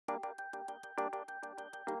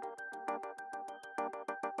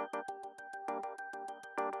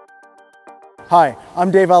Hi,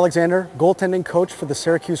 I'm Dave Alexander, goaltending coach for the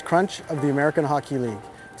Syracuse Crunch of the American Hockey League.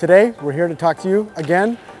 Today, we're here to talk to you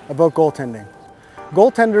again about goaltending.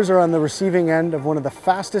 Goaltenders are on the receiving end of one of the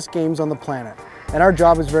fastest games on the planet, and our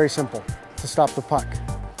job is very simple, to stop the puck.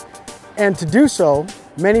 And to do so,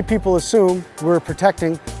 many people assume we're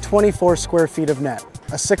protecting 24 square feet of net,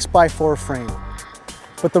 a 6x4 frame.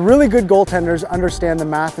 But the really good goaltenders understand the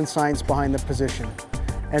math and science behind the position.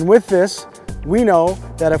 And with this, we know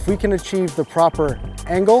that if we can achieve the proper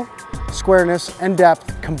angle, squareness, and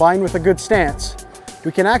depth combined with a good stance,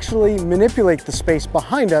 we can actually manipulate the space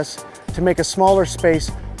behind us to make a smaller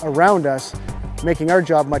space around us, making our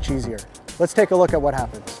job much easier. Let's take a look at what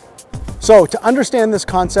happens. So to understand this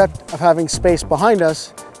concept of having space behind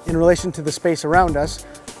us in relation to the space around us,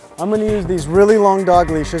 I'm going to use these really long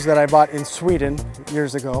dog leashes that I bought in Sweden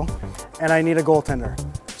years ago, and I need a goaltender.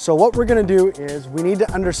 So what we're going to do is we need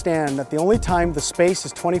to understand that the only time the space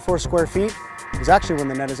is 24 square feet is actually when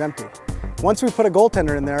the net is empty. Once we put a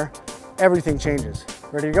goaltender in there, everything changes.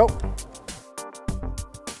 Ready to go?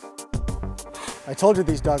 I told you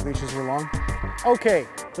these dog leashes were long. Okay,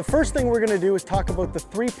 the first thing we're going to do is talk about the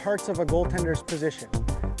three parts of a goaltender's position.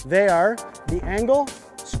 They are the angle,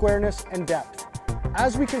 squareness, and depth.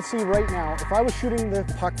 As we can see right now, if I was shooting the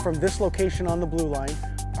puck from this location on the blue line,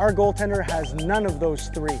 our goaltender has none of those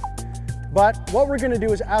three. But what we're going to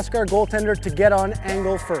do is ask our goaltender to get on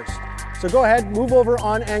angle first. So go ahead, move over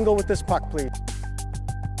on angle with this puck, please.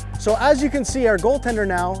 So as you can see, our goaltender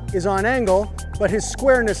now is on angle, but his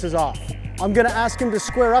squareness is off. I'm going to ask him to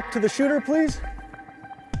square up to the shooter, please.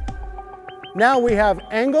 Now we have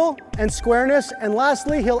angle and squareness, and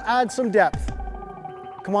lastly, he'll add some depth.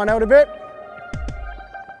 Come on out a bit.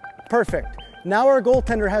 Perfect. Now our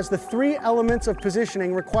goaltender has the three elements of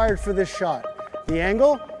positioning required for this shot: the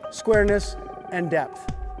angle, squareness, and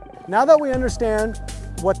depth. Now that we understand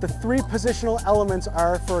what the three positional elements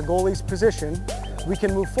are for a goalie's position, we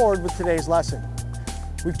can move forward with today's lesson.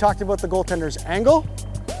 We've talked about the goaltender's angle,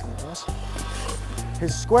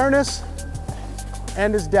 his squareness,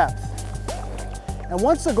 and his depth. And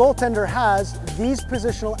once the goaltender has these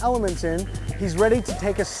positional elements in, he's ready to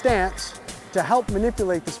take a stance to help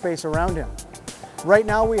manipulate the space around him. Right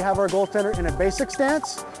now we have our goaltender in a basic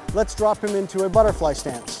stance. Let's drop him into a butterfly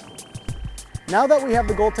stance. Now that we have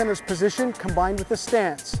the goaltender's position combined with the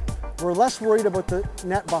stance, we're less worried about the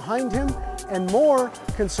net behind him and more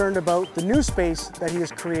concerned about the new space that he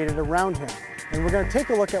has created around him. And we're going to take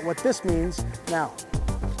a look at what this means now.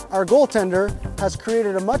 Our goaltender has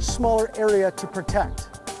created a much smaller area to protect.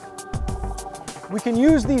 We can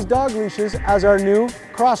use these dog leashes as our new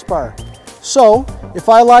crossbar. So, if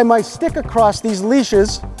I lie my stick across these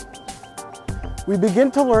leashes, we begin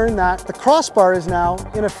to learn that the crossbar is now,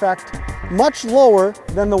 in effect, much lower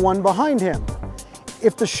than the one behind him.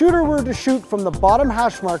 If the shooter were to shoot from the bottom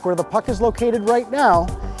hash mark where the puck is located right now,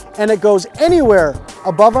 and it goes anywhere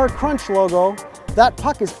above our Crunch logo, that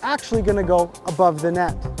puck is actually going to go above the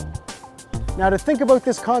net. Now to think about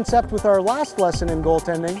this concept with our last lesson in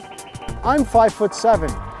goaltending, I'm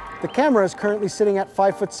 5'7". The camera is currently sitting at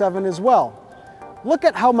 5'7" as well. Look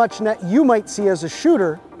at how much net you might see as a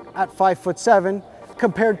shooter at 5'7"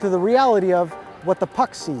 compared to the reality of what the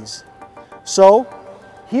puck sees. So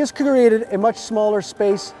he has created a much smaller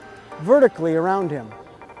space vertically around him.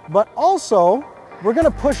 But also, we're going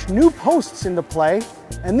to push new posts into play,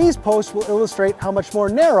 and these posts will illustrate how much more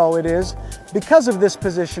narrow it is because of this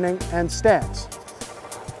positioning and stance.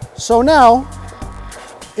 So now,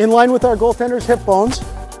 in line with our goaltender's hip bones,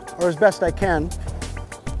 or as best I can,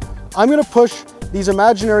 I'm going to push these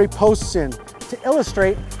imaginary posts in to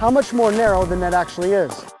illustrate how much more narrow the net actually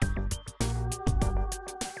is.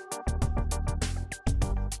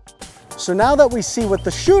 So now that we see what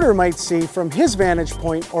the shooter might see from his vantage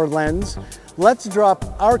point or lens, let's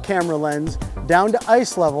drop our camera lens down to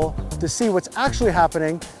ice level to see what's actually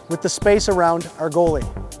happening with the space around our goalie.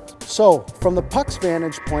 So from the puck's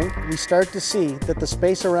vantage point, we start to see that the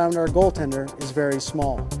space around our goaltender is very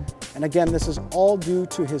small. And again, this is all due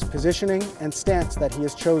to his positioning and stance that he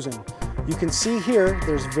has chosen. You can see here,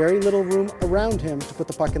 there's very little room around him to put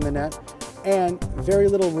the puck in the net and very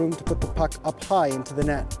little room to put the puck up high into the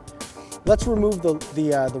net. Let's remove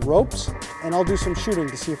the ropes and I'll do some shooting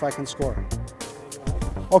to see if I can score.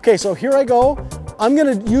 Okay, so here I go. I'm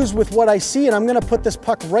gonna use with what I see and I'm gonna put this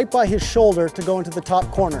puck right by his shoulder to go into the top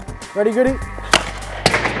corner. Ready, Goody?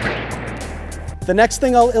 The next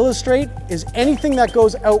thing I'll illustrate is anything that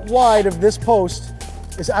goes out wide of this post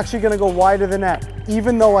is actually going to go wide of the net,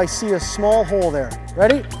 even though I see a small hole there.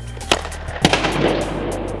 Ready?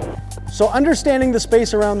 So understanding the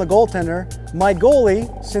space around the goaltender, my goalie,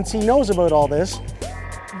 since he knows about all this,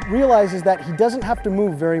 realizes that he doesn't have to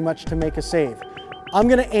move very much to make a save. I'm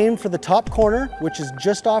gonna aim for the top corner, which is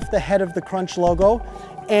just off the head of the Crunch logo,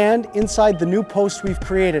 and inside the new post we've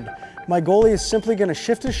created. My goalie is simply gonna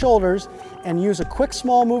shift his shoulders and use a quick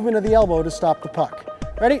small movement of the elbow to stop the puck.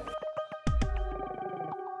 Ready?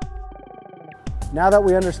 Now that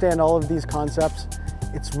we understand all of these concepts,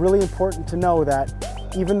 it's really important to know that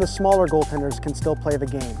even the smaller goaltenders can still play the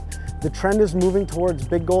game. The trend is moving towards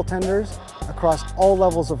big goaltenders across all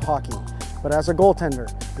levels of hockey. But as a goaltender,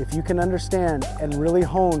 if you can understand and really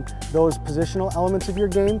hone those positional elements of your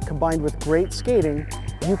game combined with great skating,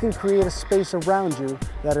 you can create a space around you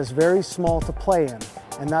that is very small to play in.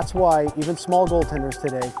 And that's why even small goaltenders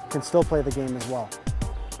today can still play the game as well.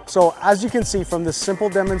 So as you can see from this simple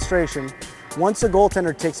demonstration, once a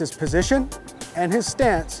goaltender takes his position and his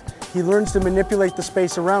stance, he learns to manipulate the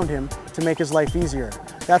space around him to make his life easier.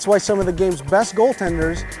 That's why some of the game's best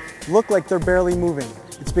goaltenders look like they're barely moving.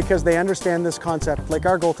 It's because they understand this concept, like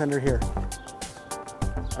our goaltender here.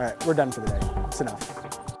 All right, we're done for the day. It's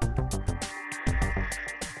enough.